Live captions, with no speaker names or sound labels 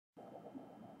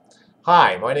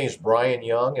Hi, my name is Brian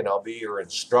Young, and I'll be your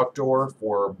instructor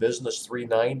for Business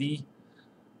 390,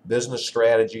 Business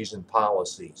Strategies and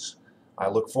Policies. I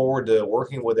look forward to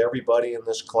working with everybody in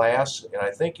this class, and I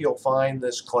think you'll find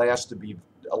this class to be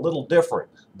a little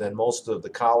different than most of the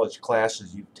college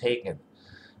classes you've taken.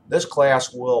 This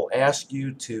class will ask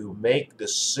you to make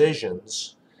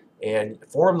decisions and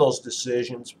form those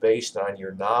decisions based on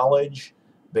your knowledge,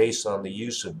 based on the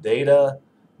use of data,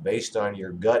 based on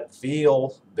your gut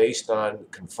feel, based on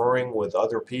conferring with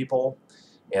other people.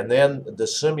 And then the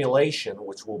simulation,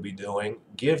 which we'll be doing,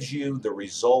 gives you the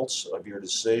results of your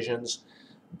decisions.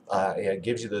 It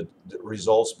gives you the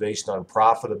results based on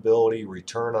profitability,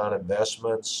 return on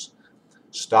investments,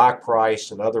 stock price,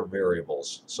 and other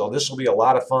variables. So this will be a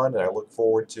lot of fun, and I look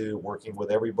forward to working with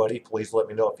everybody. Please let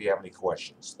me know if you have any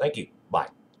questions. Thank you. Bye.